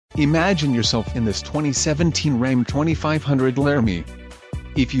Imagine yourself in this 2017 Ram 2500 Laramie.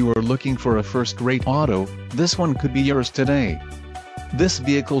 If you are looking for a first-rate auto, this one could be yours today. This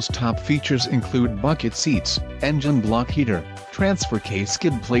vehicle's top features include bucket seats, engine block heater, transfer case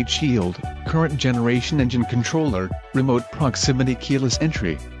skid plate shield, current generation engine controller, remote proximity keyless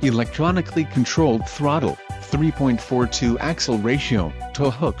entry, electronically controlled throttle, 3.42 axle ratio, tow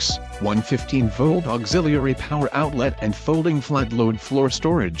hooks, 115-volt auxiliary power outlet and folding flat load floor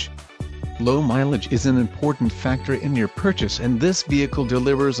storage. Low mileage is an important factor in your purchase, and this vehicle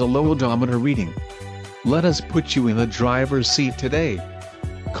delivers a low odometer reading. Let us put you in the driver's seat today.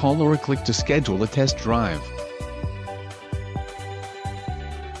 Call or click to schedule a test drive.